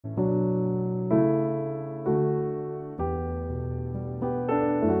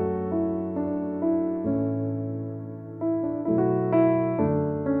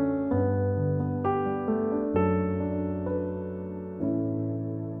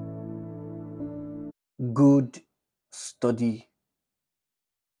good study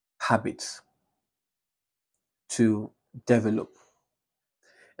habits to develop.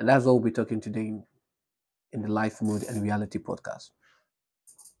 And that's what we'll be talking today in the Life Mode and Reality podcast.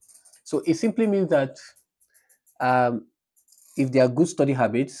 So it simply means that um, if there are good study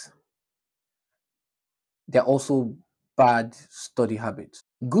habits, there are also bad study habits.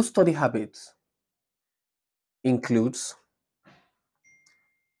 Good study habits includes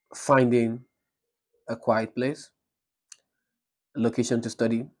finding a quiet place, a location to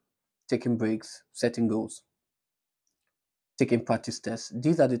study, taking breaks, setting goals, taking practice tests.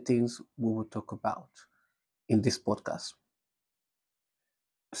 These are the things we will talk about in this podcast.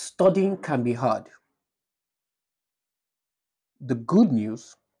 Studying can be hard. The good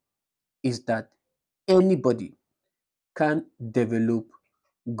news is that anybody can develop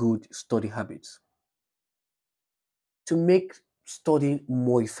good study habits to make studying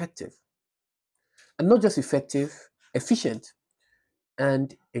more effective. And not just effective, efficient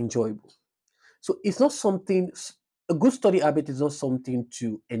and enjoyable. So it's not something, a good study habit is not something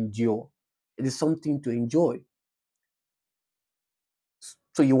to endure, it is something to enjoy.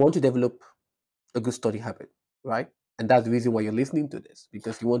 So you want to develop a good study habit, right? And that's the reason why you're listening to this,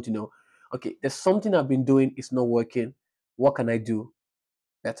 because you want to know, okay, there's something I've been doing, it's not working. What can I do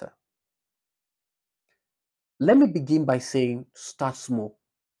better? Let me begin by saying start small.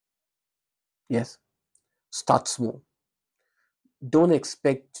 Yes, start small. Don't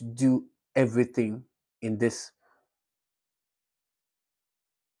expect to do everything in this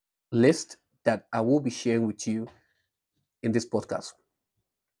list that I will be sharing with you in this podcast.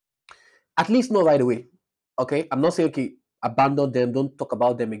 At least not right away. Okay. I'm not saying, okay, abandon them, don't talk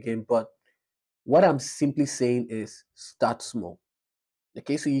about them again. But what I'm simply saying is start small.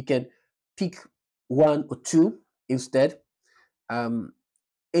 Okay. So you can pick one or two instead. Um,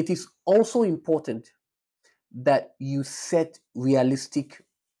 it is also important that you set realistic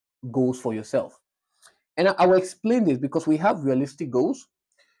goals for yourself. And I will explain this because we have realistic goals,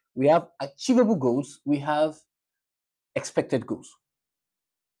 we have achievable goals, we have expected goals.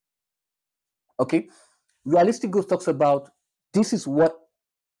 Okay. Realistic goals talks about this is what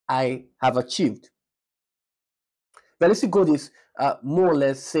I have achieved. Realistic goal is more or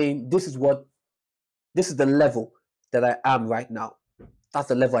less saying this is the level that I am right now. That's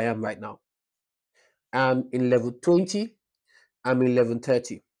the level I am right now. I'm in level 20, I'm in level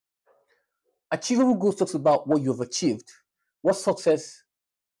 30. Achievable goals talks about what you've achieved. What success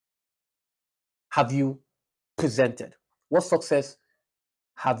have you presented? What success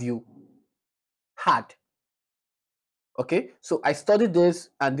have you had? Okay, so I studied this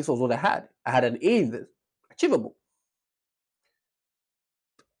and this was what I had. I had an A in this. Achievable.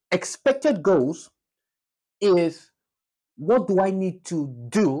 Expected goals is what do I need to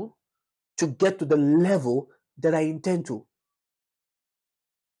do to get to the level that I intend to?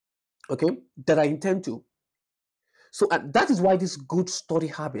 Okay, that I intend to. So that is why this good study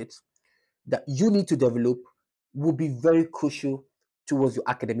habit that you need to develop will be very crucial towards your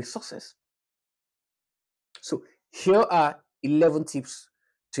academic success. So here are 11 tips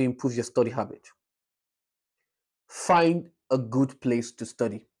to improve your study habit. Find a good place to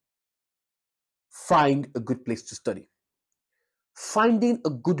study. Find a good place to study. Finding a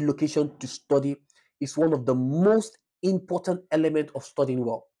good location to study is one of the most important elements of studying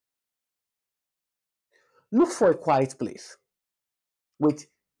well. Look for a quiet place with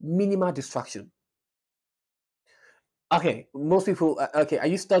minimal distraction. Okay, most people, okay, are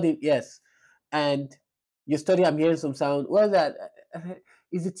you studying? Yes. And you study, I'm hearing some sound. What is that?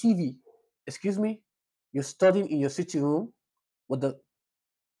 It's the TV. Excuse me? You're studying in your sitting room with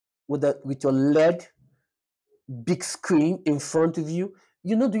with your LED big screen in front of you.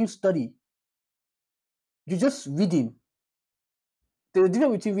 You're not doing study. You're just reading. There's a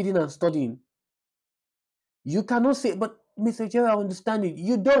difference between reading and studying. You cannot say, but Mr. Jerry, I understand it.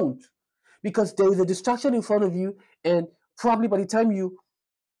 You don't. Because there is a distraction in front of you, and probably by the time you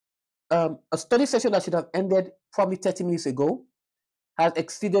a study session that should have ended probably 30 minutes ago has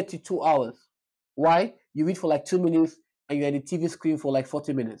exceeded to 2 hours. Why? You read for like 2 minutes and you're at the TV screen for like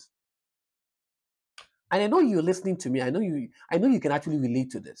 40 minutes. And I know you're listening to me. I know you can actually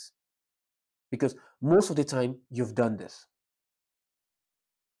relate to this. Because most of the time you've done this.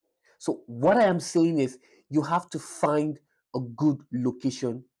 So what I am saying is you have to find a good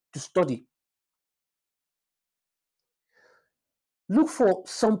location to study. Look for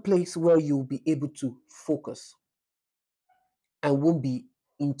some place where you'll be able to focus and won't be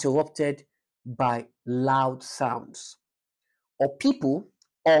interrupted by loud sounds or people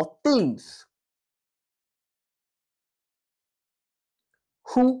or things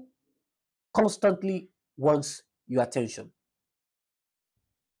who constantly wants your attention.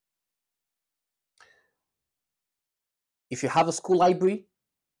 If you have a school library,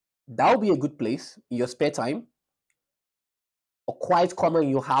 that will be a good place in your spare time. A quiet corner in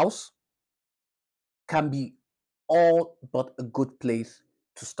your house can be all but a good place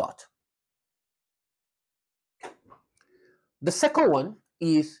to start. The second one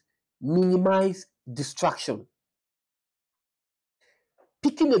is minimize distraction.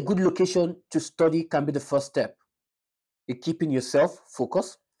 Picking a good location to study can be the first step in keeping yourself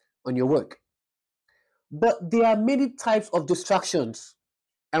focused on your work. But there are many types of distractions.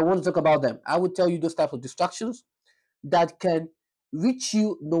 I want to talk about them. I will tell you those types of distractions that can reach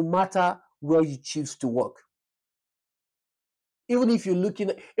you no matter where you choose to work. Even if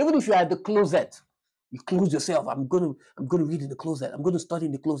you're at the closet, you close yourself. I'm gonna read in the closet. I'm gonna study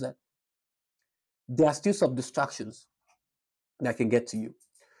in the closet. There are still some distractions that can get to you.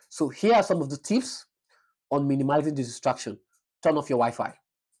 So here are some of the tips on minimizing the distraction. Turn off your Wi-Fi.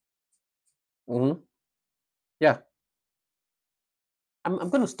 Mhm. Yeah, I'm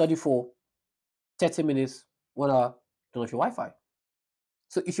going to study for 30 minutes, 1 hour. Turn off your Wi-Fi.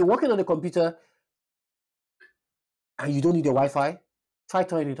 So if you're working on the computer and you don't need your Wi-Fi, try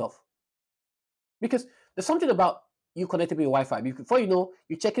turning it off. Because there's something about you connected to your Wi-Fi. Before you know,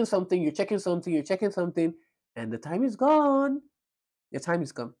 you're checking something, you're checking something, you're checking something, and the time is gone. Your time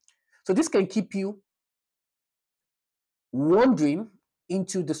is gone. So this can keep you wandering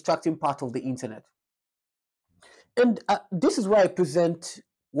into distracting part of the internet. And this is where I present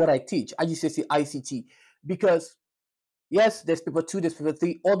what I teach, IGCSE ICT, because yes, there's paper two, there's paper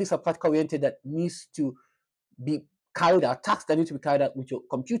three, all these are practical oriented that needs to be carried out, tasks that need to be carried out with your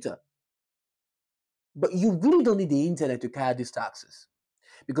computer. But you really don't need the internet to carry these tasks.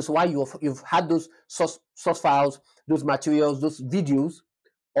 Because why you've had those source files, those materials, those videos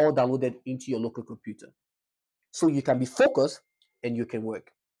all downloaded into your local computer. So you can be focused and you can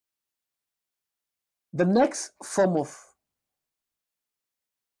work. The next form of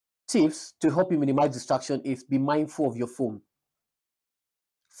tips to help you minimize distraction is be mindful of your phone.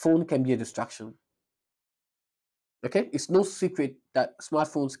 Phone can be a distraction. Okay, it's no secret that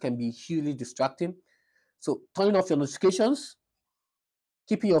smartphones can be hugely distracting. So turning off your notifications,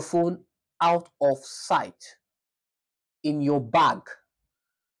 keeping your phone out of sight, in your bag,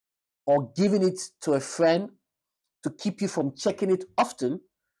 or giving it to a friend to keep you from checking it often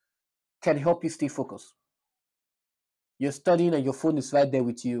can help you stay focused. You're studying and your phone is right there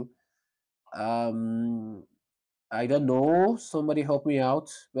with you. Um, I don't know. Somebody help me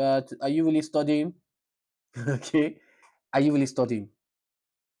out. But are you really studying? Okay. Are you really studying?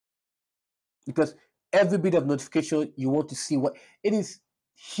 Because every bit of notification you want to see what it is.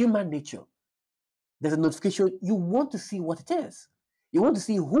 Human nature. There's a notification, you want to see what it is. You want to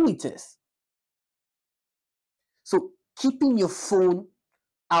see who it is. So keeping your phone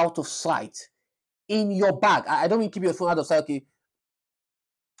out of sight in your bag. I don't mean keep your phone out of sight. Okay,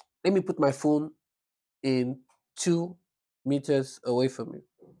 let me put my phone in 2 meters away from you.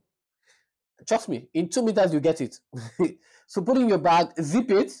 Trust me, in 2 meters you get it. So put it in your bag,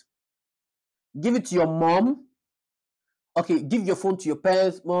 zip it, give it to your mom. Okay, give your phone to your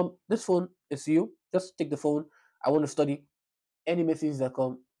parents. Mom, this phone is you. Just take the phone. I want to study. Any messages that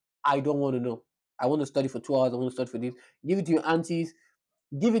come, I don't want to know. I want to study for 2 hours. I want to study for this. Give it to your aunties.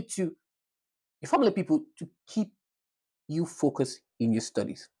 Give it to your family people to keep you focused in your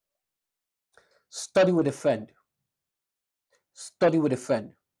studies. Study with a friend. Study with a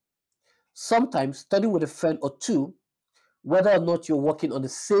friend. Sometimes studying with a friend or two, whether or not you're working on the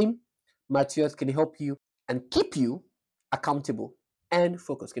same materials, can help you and keep you accountable and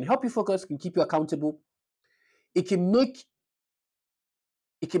focused. Can help you focus, can keep you accountable. It can make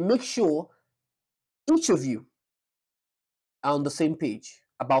sure each of you are on the same page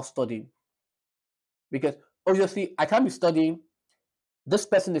about studying. Because obviously I can't be studying, this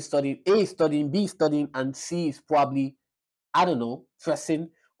person is studying, A is studying, B is studying, and C is probably, I don't know, stressing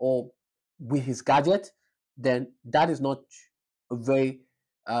or with his gadget, then that is not a very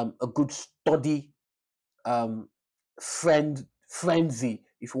a good study um frenzy,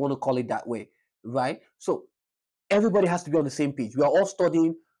 if you want to call it that way, right? So everybody has to be on the same page. We are all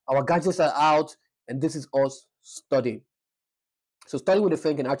studying, our gadgets are out, and this is us studying. So studying with a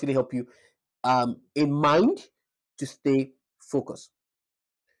friend can actually help you in mind to stay focused.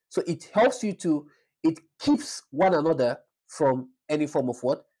 So it helps you to, it keeps one another from any form of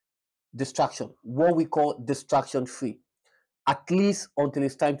what? Distraction. What we call distraction free. At least until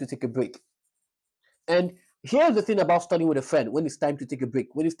it's time to take a break. And here's the thing about studying with a friend when it's time to take a break.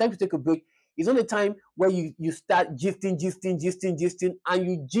 When it's time to take a break, it's not a time where you start gisting, and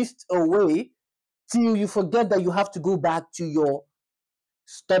you gist away till you forget that you have to go back to your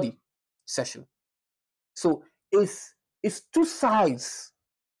study session. So it's two sides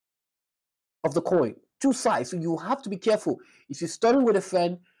of the coin, two sides. So you have to be careful. If you're studying with a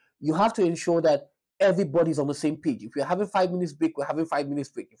friend, you have to ensure that everybody's on the same page. If we're having 5 minutes break, we're having 5 minutes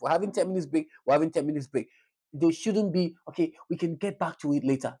break. If we're having 10 minutes break, we're having 10 minutes break. They shouldn't be, okay, we can get back to it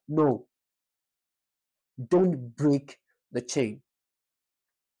later. No. Don't break the chain.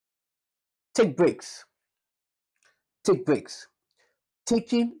 Take breaks. Take breaks.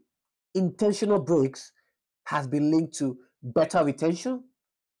 Taking intentional breaks has been linked to better retention,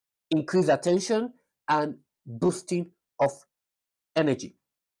 increased attention, and boosting of energy.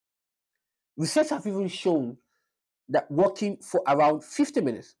 Research have even shown that working for around 50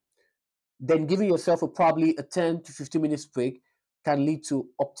 minutes, then giving yourself probably a 10 to 15 minutes break can lead to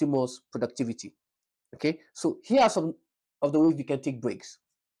optimal productivity. Okay, so here are some of the ways we can take breaks.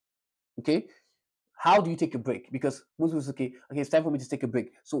 Okay, how do you take a break? Because most people say, okay, it's time for me to take a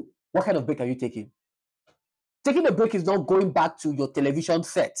break. So what kind of break are you taking? Taking a break is not going back to your television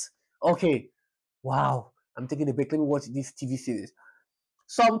set. Okay, wow, I'm taking a break. Let me watch this TV series.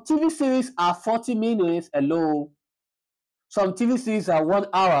 Some TV series are 40 minutes. Hello. Some TV series are 1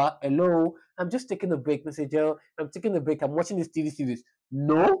 hour. Hello. I'm just taking a break, Mr. Joe. I'm taking a break. I'm watching this TV series.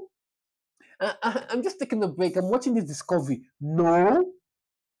 No. I'm just taking a break. I'm watching this Discovery. No.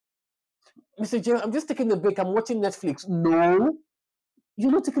 Mr. Joe, I'm just taking a break. I'm watching Netflix. No.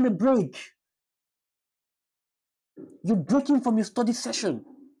 You're not taking a break. You're breaking from your study session.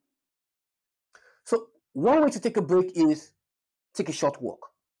 So one way to take a break is take a short walk.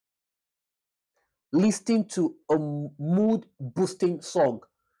 Listening to a mood boosting song,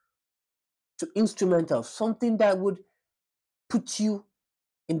 to instrumental, something that would put you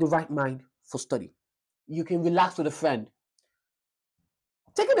in the right mind for study. You can relax with a friend.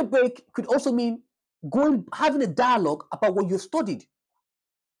 Taking a break could also mean having a dialogue about what you studied,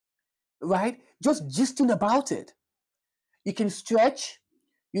 right? Just gisting about it. You can stretch,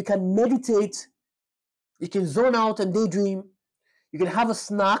 you can meditate, you can zone out and daydream, you can have a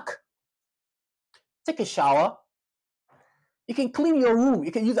snack, take a shower, you can clean your room.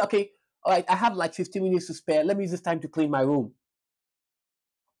 You can use, okay, all right, I have like 15 minutes to spare. Let me use this time to clean my room.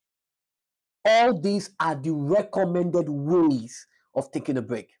 All these are the recommended ways of taking a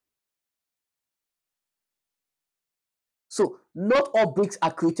break. So not all breaks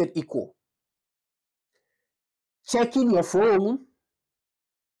are created equal. Checking your phone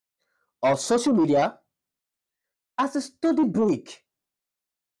or social media as a study break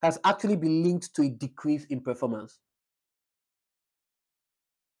has actually been linked to a decrease in performance.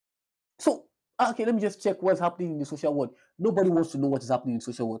 So, okay, let me just check what's happening in the social world. Nobody wants to know what is happening in the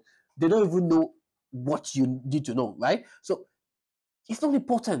social world. They don't even know what you need to know, right? So, it's not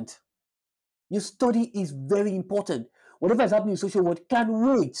important. Your study is very important. Whatever is happening in the social world can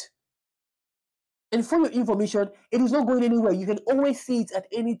wait. And for your information, it is not going anywhere. You can always see it at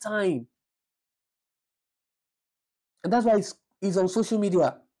any time. And that's why it's on social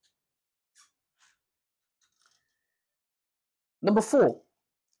media. Number 4,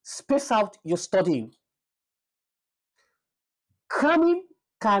 space out your studying. Cramming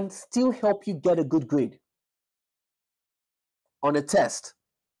can still help you get a good grade on a test,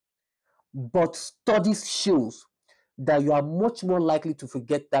 but studies shows that you are much more likely to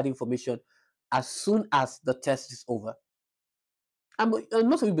forget that information as soon as the test is over. And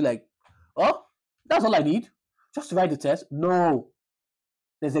most of you be like, oh, that's all I need, just to write the test. No,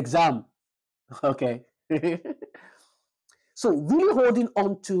 there's exam. Okay. So really holding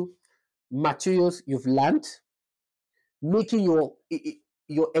on to materials you've learned, making your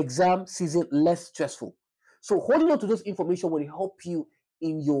exam season less stressful. So holding on to this information will help you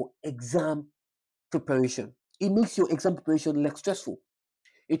in your exam preparation. It makes your exam preparation less stressful.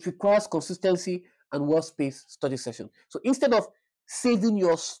 It requires consistency and well-spaced study session. So instead of saving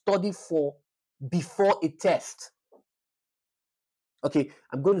your study for before a test, okay,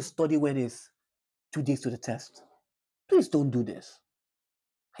 I'm going to study when it's 2 days to the test. Please don't do this.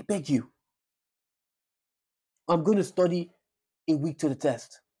 I beg you. I'm going to study a week to the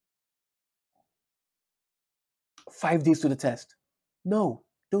test. 5 days to the test. No,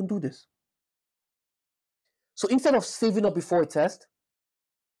 don't do this. So instead of saving up before a test,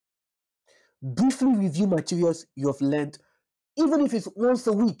 briefly review materials you have learned, even if it's once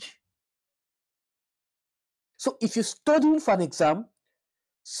a week. So if you're studying for an exam,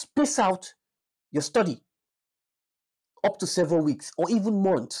 space out your study up to several weeks or even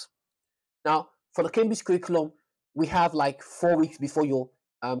months. Now, for the Cambridge curriculum, we have like 4 weeks before your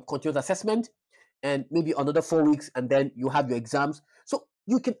continuous assessment, and maybe another 4 weeks, and then you have your exams. So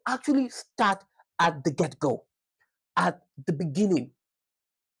you can actually start at the get-go, at the beginning.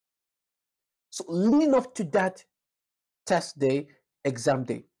 So leading up to that test day, exam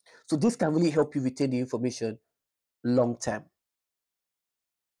day. So this can really help you retain the information long term.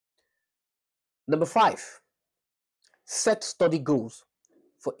 Number 5, set study goals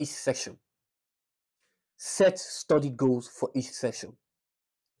for each section. Set study goals for each section.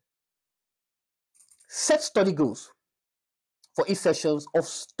 Set study goals for each sessions of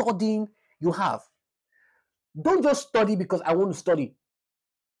studying you have. Don't just study because I want to study.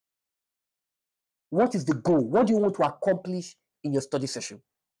 What is the goal? What do you want to accomplish in your study session?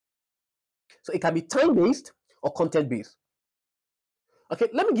 So it can be time-based or content-based. Okay,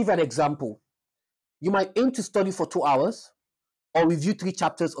 let me give you an example. You might aim to study for 2 hours or review 3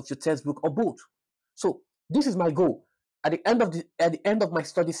 chapters of your textbook or both. So this is my goal. At the end of my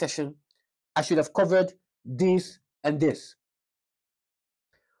study session, I should have covered this and this.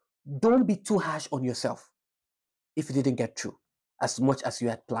 Don't be too harsh on yourself if you didn't get through as much as you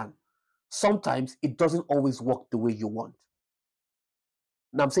had planned. Sometimes it doesn't always work the way you want.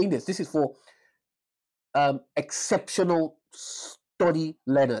 Now I'm saying this is for exceptional study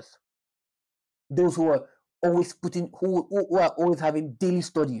learners. Those who are always who are always having daily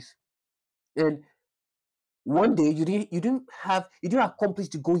studies. And one day you didn't accomplish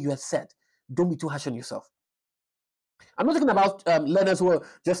the goal you had set. Don't be too harsh on yourself. I'm not talking about learners who are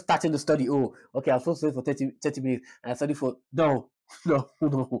just starting to study. Oh, okay, I'm supposed to study for 30 minutes and I study for no.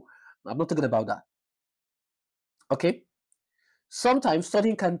 I'm not talking about that. Okay? Sometimes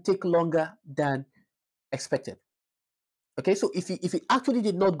studying can take longer than expected. Okay, so if it actually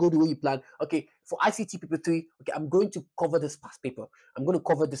did not go the way you planned, okay, for ICT Paper 3, okay, I'm going to cover this past paper. I'm going to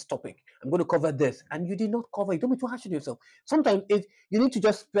cover this topic. I'm going to cover this. And you did not cover it. Don't be too harsh on yourself. Sometimes you need to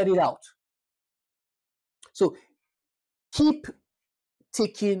just spread it out. So keep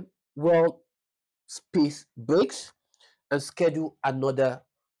taking well-spaced breaks and schedule another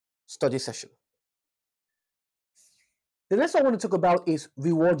study session. The next I want to talk about is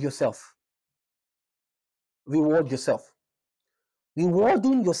reward yourself. Reward yourself.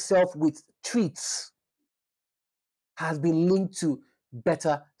 Rewarding yourself with treats has been linked to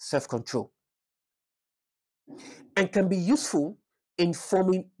better self-control and can be useful in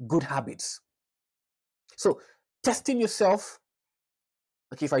forming good habits. So testing yourself,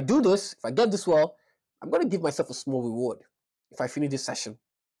 okay, if I do this, if I get this well, I'm going to give myself a small reward if I finish this session.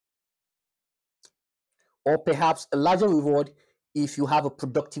 Or perhaps a larger reward if you have a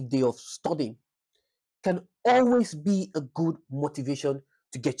productive day of studying. Can always be a good motivation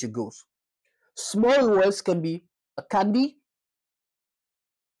to get your goals. Small rewards can be a candy,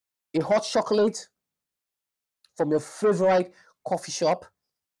 a hot chocolate from your favorite coffee shop,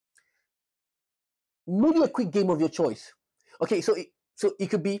 maybe a quick game of your choice. Okay, so it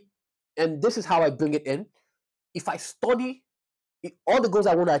could be, and this is how I bring it in. If I study all the goals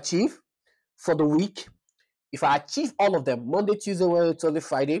I want to achieve for the week, if I achieve all of them, Monday, Tuesday, Wednesday, Thursday,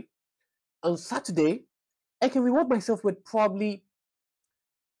 Friday, on Saturday, I can reward myself with probably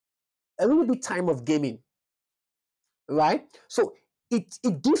a little bit time of gaming, right? So it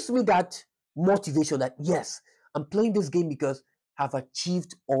gives me that motivation that, yes, I'm playing this game because I've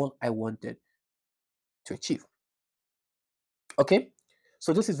achieved all I wanted to achieve. Okay?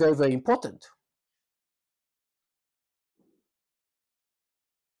 So this is very, very important.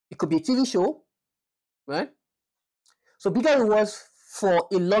 It could be a TV show, right? So bigger rewards for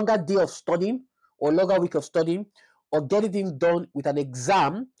a longer day of studying or longer week of studying or getting things done with an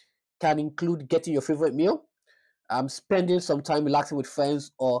exam can include getting your favorite meal, spending some time relaxing with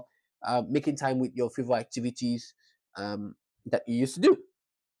friends, or making time with your favorite activities that you used to do.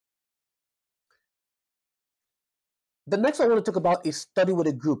 The next one I want to talk about is study with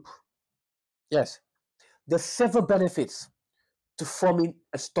a group. Yes, there's several benefits to forming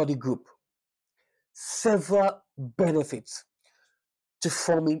a study group. Several benefits to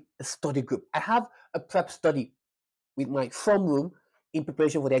forming a study group. I have a prep study with my form room in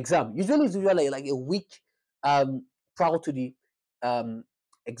preparation for the exam. Usually it's like a week prior to the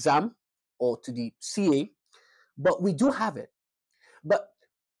exam or to the CA, but we do have it. But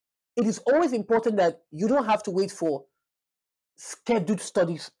it is always important that you don't have to wait for scheduled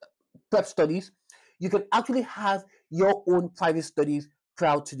studies, prep studies. You can actually have your own private studies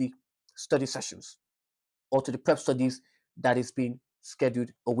prior to the study sessions or to the prep studies that is being scheduled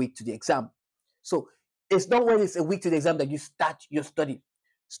a week to the exam. So it's not when it's a week to the exam that you start your study.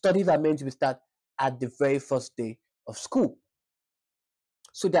 Studies are meant to be started at the very first day of school.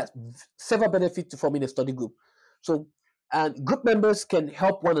 So there's several benefits to forming a study group. So, and group members can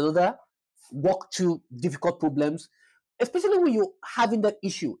help one another walk through difficult problems, especially when you're having that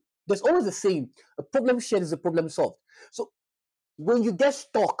issue. There's always the same. A problem shared is a problem solved. So when you get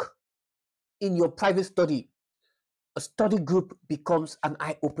stuck in your private study, a study group becomes an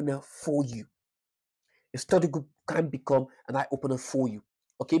eye opener for you. A study group can become an eye opener for you.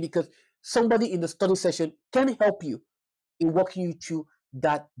 Okay, because somebody in the study session can help you in walking you through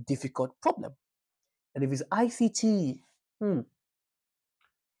that difficult problem. And if it's ICT, I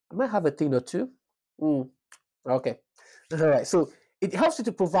might have a thing or two. Okay. All right. So it helps you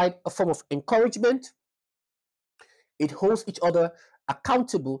to provide a form of encouragement. It holds each other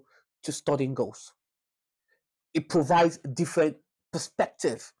accountable to studying goals. It provides different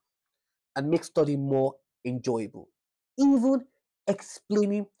perspective and makes studying more enjoyable. Even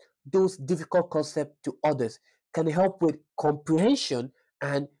explaining those difficult concepts to others can help with comprehension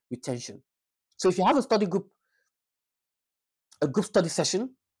and retention. So if you have a study group, a group study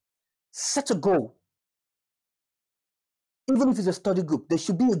session, set a goal. Even if it's a study group, there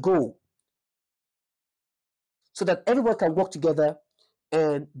should be a goal so that everyone can work together.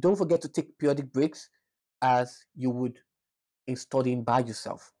 And don't forget to take periodic breaks as you would in studying by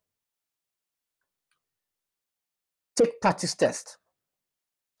yourself. Take practice test.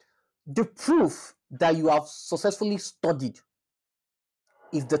 The proof that you have successfully studied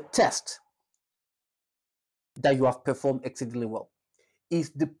is the test that you have performed exceedingly well.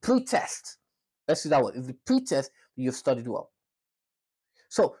 Is the pre-test. Let's see that one. Is the pre-test that you've studied well.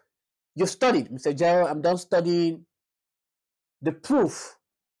 So you've studied, Mr. Jero, I'm done studying. The proof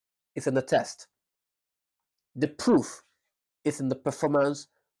is in the test. The proof is in the performance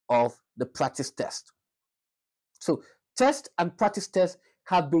of the practice test. So test and practice tests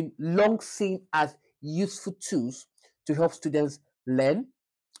have been long seen as useful tools to help students learn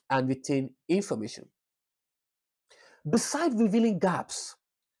and retain information. Besides revealing gaps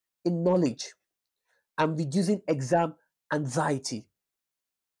in knowledge and reducing exam anxiety,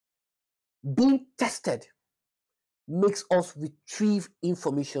 being tested makes us retrieve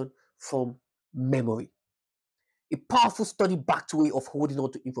information from memory. A powerful study backed way of holding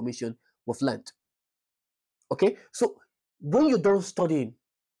on to information we've learned. Okay, so when you're done studying,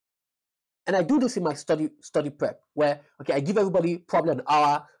 and I do this in my study prep, where I give everybody probably an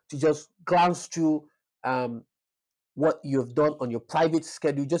hour to just glance through what you've done on your private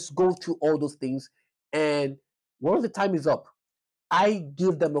schedule, just go through all those things, and once the time is up, I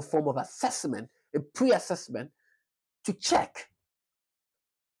give them a form of assessment, a pre-assessment, to check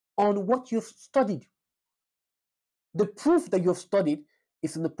on what you've studied. The proof that you've studied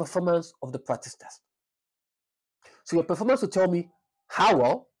is in the performance of the practice test. So your performance will tell me how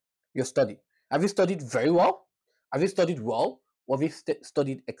well you studied. Have you studied very well? Have you studied well? Or have you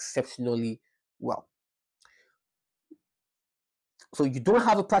studied exceptionally well? So you don't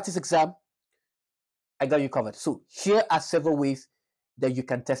have a practice exam, I got you covered. So here are several ways that you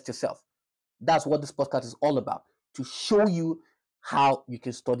can test yourself. That's what this podcast is all about, to show you how you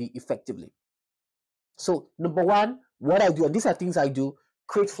can study effectively. So number one, what I do, and these are things I do,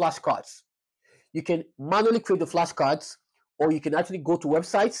 create flashcards. You can manually create the flashcards, or you can actually go to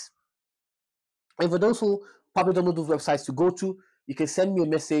websites. And for those who probably don't know those websites to go to, you can send me a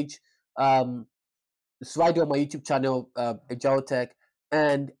message. It's right there on my YouTube channel, Ajiro Tech,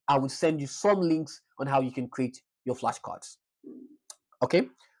 and I will send you some links on how you can create your flashcards. Okay?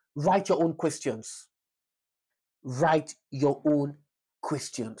 Write your own questions. Write your own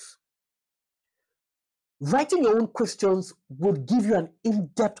questions. Writing your own questions would give you an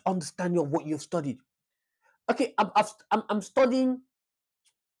in-depth understanding of what you've studied. Okay, I'm studying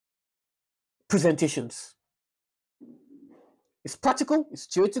presentations. It's practical, it's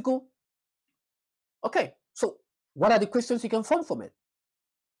theoretical. Okay, so what are the questions you can form from it?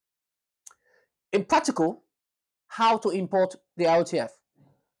 In practical, how to import the RTF,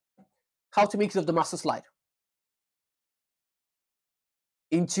 how to make use of the master slide.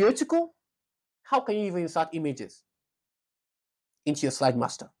 In theoretical, how can you even insert images into your slide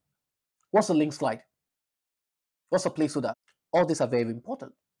master? What's a link slide? What's a placeholder? All these are very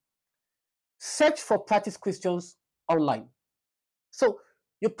important. Search for practice questions online. So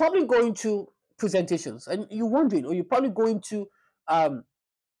you're probably going to presentations and you're wondering, or you're probably going to the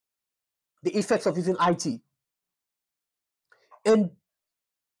effects of using IT. And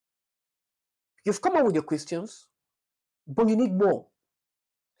you've come up with your questions, but you need more.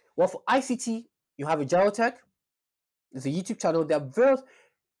 Well, for ICT, you have Ajiro Tech. There's a YouTube channel. There are very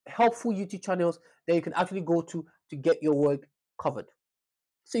helpful YouTube channels that you can actually go to get your work covered.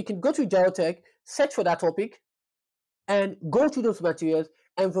 So you can go to Ajiro Tech, search for that topic, and go through those materials,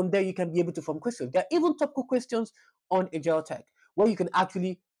 and from there you can be able to form questions. There are even topical questions on Ajiro Tech where you can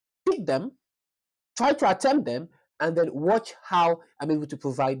actually pick them, try to attempt them, and then watch how I'm able to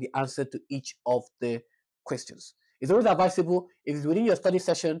provide the answer to each of the questions. It's always advisable if it's within your study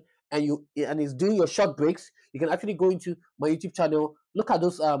session and it's during your short breaks, you can actually go into my YouTube channel, look at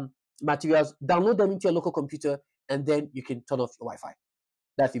those materials, download them into your local computer, and then you can turn off your Wi-Fi.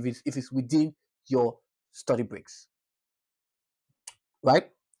 That's if it's within your study breaks, right?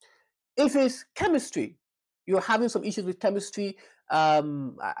 If it's chemistry, you're having some issues with chemistry. I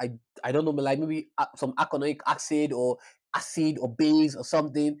don't know, like maybe some aconic acid or base or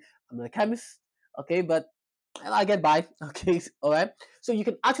something. I'm not a chemist, okay, but I get by. Okay, all right. So you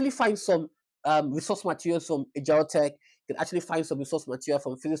can actually find some resource materials from Ajiro Tech. You can actually find some resource material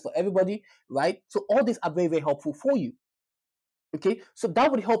from Physics for Everybody, right? So all these are very, very helpful for you. Okay, so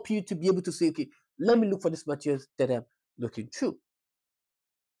that would help you to be able to say, okay, let me look for these materials that I'm looking through.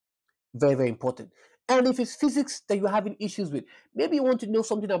 Very, very important. And if it's physics that you're having issues with, maybe you want to know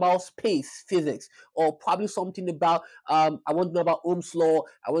something about space physics, or probably something about, I want to know about Ohm's law.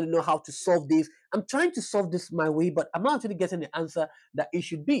 I want to know how to solve this. I'm trying to solve this my way, but I'm not actually getting the answer that it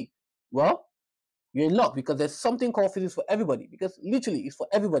should be. Well, you're in luck, because there's something called Physics for Everybody, because literally it's for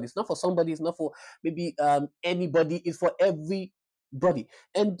everybody. It's not for somebody. It's not for maybe anybody. It's for everybody.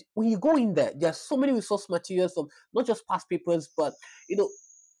 And when you go in there, there's so many resource materials from not just past papers, but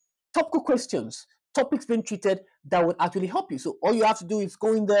topical questions, topics being treated that would actually help you. So all you have to do is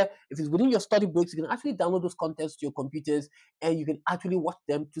go in there. If it's within your study breaks, you can actually download those contents to your computers, and you can actually watch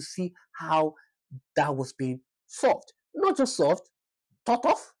them to see how that was being solved. Not just solved, thought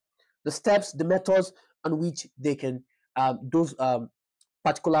of, the steps, the methods on which they can, those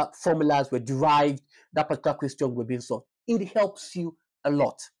particular formulas were derived, that particular question were being solved. It helps you a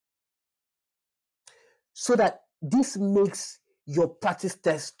lot. So that this makes your practice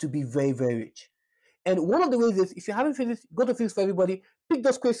test to be very, very rich. And one of the ways is, if you haven't finished, go to Physics for Everybody, pick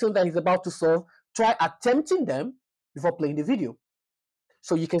those questions that he's about to solve, try attempting them before playing the video.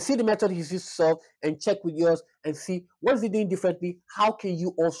 So you can see the method he's used to solve and check with yours and see what is he doing differently. How can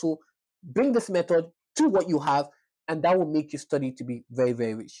you also bring this method to what you have, and that will make your study to be very,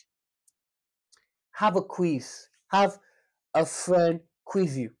 very rich. Have a quiz. Have a friend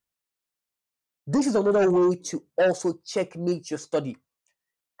quiz you. This is another way to also checkmate your study.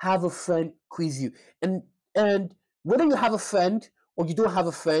 Have a friend quiz you. And whether you have a friend or you don't have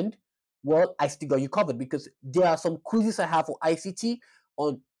a friend, well, I still got you covered, because there are some quizzes I have for ICT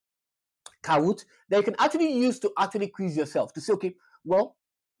on Kahoot that you can actually use to actually quiz yourself to say, okay, well,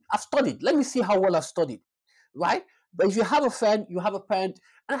 I've studied. Let me see how well I've studied, right? But if you have a friend, you have a parent,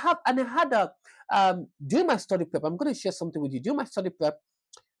 and I had a during my study prep. I'm going to share something with you. During my study prep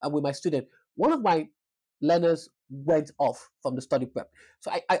with my student, one of my learners went off from the study prep.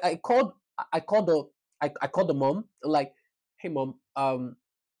 So I called the mom, like, hey mom,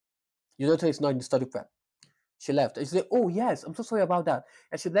 your daughter is not in the study prep. She left. And she said, oh yes, I'm so sorry about that.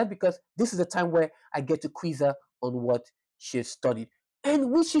 And she left because this is the time where I get to quiz her on what she studied.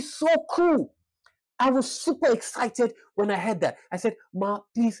 And which is so cool. I was super excited when I heard that. I said, Ma,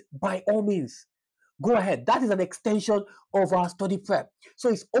 please, by all means, go ahead. That is an extension of our study prep. So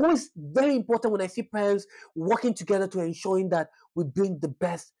it's always very important when I see parents working together to ensuring that we bring the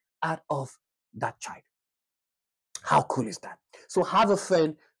best out of that child. How cool is that? So have a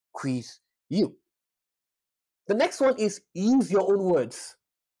friend quiz you. The next one is use your own words.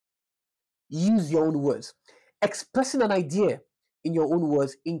 Use your own words. Expressing an idea in your own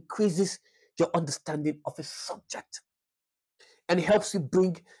words increases your understanding of a subject, and it helps you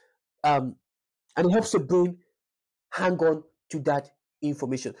bring um, hang on to that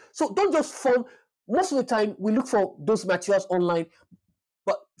information. So don't just form. Most of the time we look for those materials online,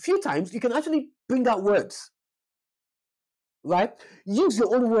 but few times you can actually bring out words, right? Use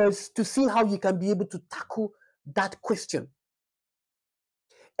your own words to see how you can be able to tackle that question.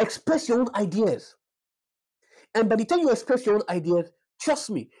 Express your own ideas. And by the time you express your own ideas, trust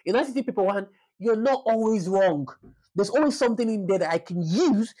me, in ICT Paper 1, you're not always wrong. There's always something in there that I can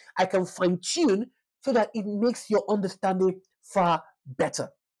use, I can fine tune, so that it makes your understanding far better.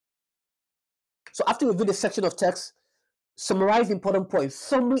 So after you read a section of text, summarize important points.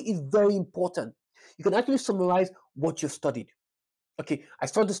 Summary is very important. You can actually summarize what you've studied. Okay, I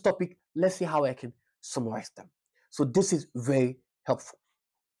studied this topic. Let's see how I can summarize them. So this is very helpful.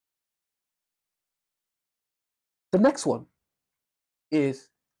 The next one is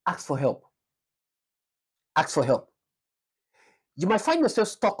ask for help. Ask for help. You might find yourself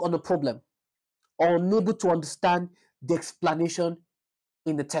stuck on a problem or unable to understand the explanation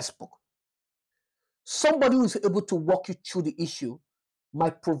in the textbook. Somebody who is able to walk you through the issue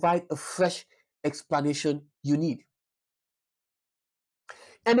might provide a fresh explanation you need.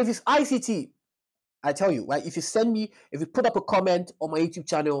 And if it's ICT, I tell you, right? If you put up a comment on my YouTube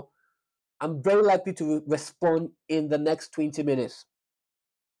channel, I'm very likely to respond in the next 20 minutes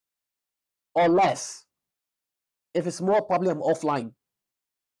or less. If it's more, probably I'm offline.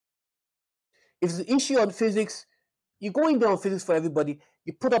 If it's an issue on physics, you go in there on physics for everybody,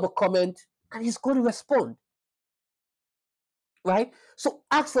 you put up a comment, and he's going to respond. Right? So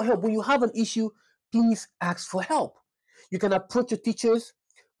ask for help. When you have an issue, please ask for help. You can approach your teachers,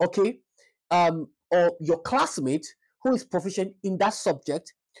 okay, or your classmate who is proficient in that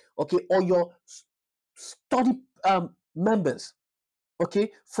subject, okay, or your study members,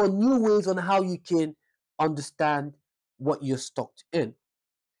 okay, for new ways on how you can understand what you're stuck in.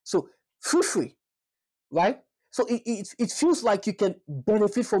 So feel free, right? So it feels like you can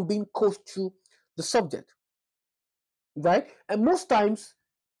benefit from being coached through the subject, right? And most times,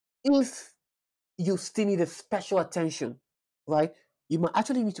 if you still need a special attention, right, you might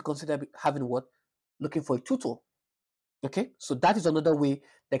actually need to consider having what? Looking for a tutor. Okay, so that is another way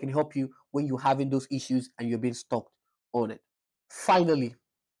that can help you when you're having those issues and you're being stuck on it. Finally,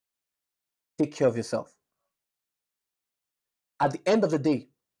 take care of yourself. At the end of the day,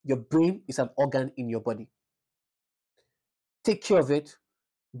 your brain is an organ in your body. Take care of it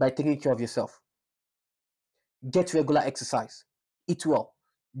by taking care of yourself. Get regular exercise, eat well,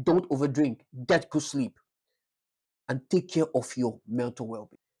 don't overdrink, get good sleep, and take care of your mental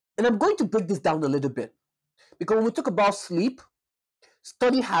well-being. And I'm going to break this down a little bit because when we talk about sleep,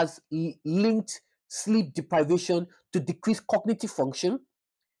 study has linked sleep deprivation to decreased cognitive function,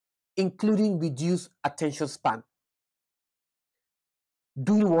 including reduced attention span.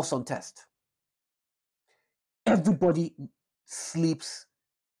 Doing worse on test. Everybody sleeps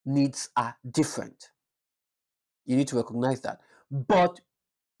needs are different. You need to recognize that. But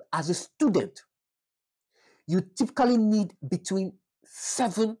as a student, you typically need between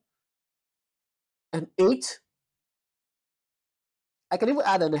 7 and 8. I can even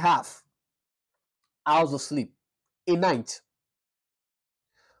add and a half hours of sleep a night.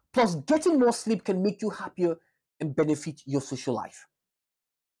 Plus, getting more sleep can make you happier and benefit your social life.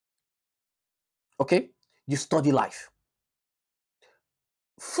 Okay? Your study life.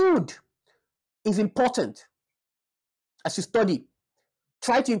 Food is important as you study.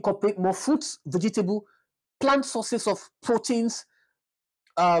 Try to incorporate more fruits, vegetable, plant sources of proteins.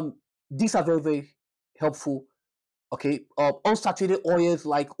 These are very, very helpful. Okay? Unsaturated oils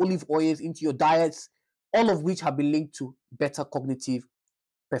like olive oils into your diets, all of which have been linked to better cognitive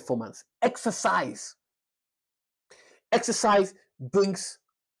performance. Exercise. Exercise brings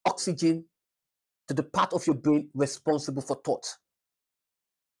oxygen to the part of your brain responsible for thought.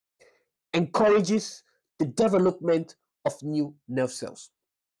 Encourages the development of new nerve cells.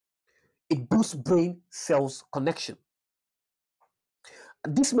 It boosts brain cells connection.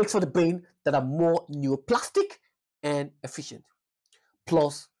 This makes for the brain that are more neuroplastic and efficient.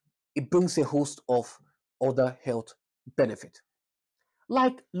 Plus, it brings a host of other health benefits,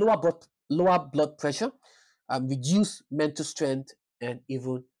 like lower blood pressure, reduce mental strength, and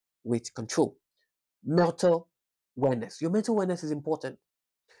even weight control. Mental wellness. Your mental wellness is important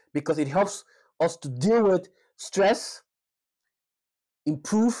because it helps us to deal with stress,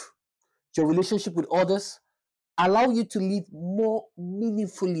 improve your relationship with others, allow you to live more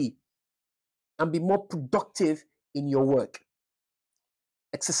meaningfully and be more productive in your work.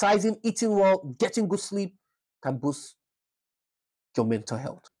 Exercising, eating well, getting good sleep can boost your mental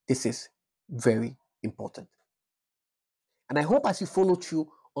health. This is very important. And I hope as you follow through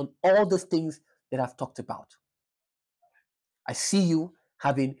on all the things that I've talked about, I see you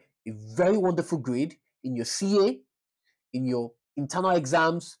having a very wonderful grade in your CA, in your internal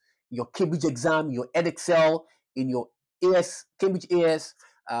exams, your Cambridge exam, your EdExcel, in your AS, Cambridge AS,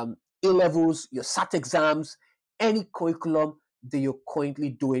 A levels, your SAT exams, any curriculum that you're currently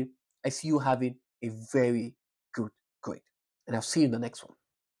doing. I see you having a very good grade. And I'll see you in the next one.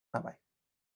 Bye bye.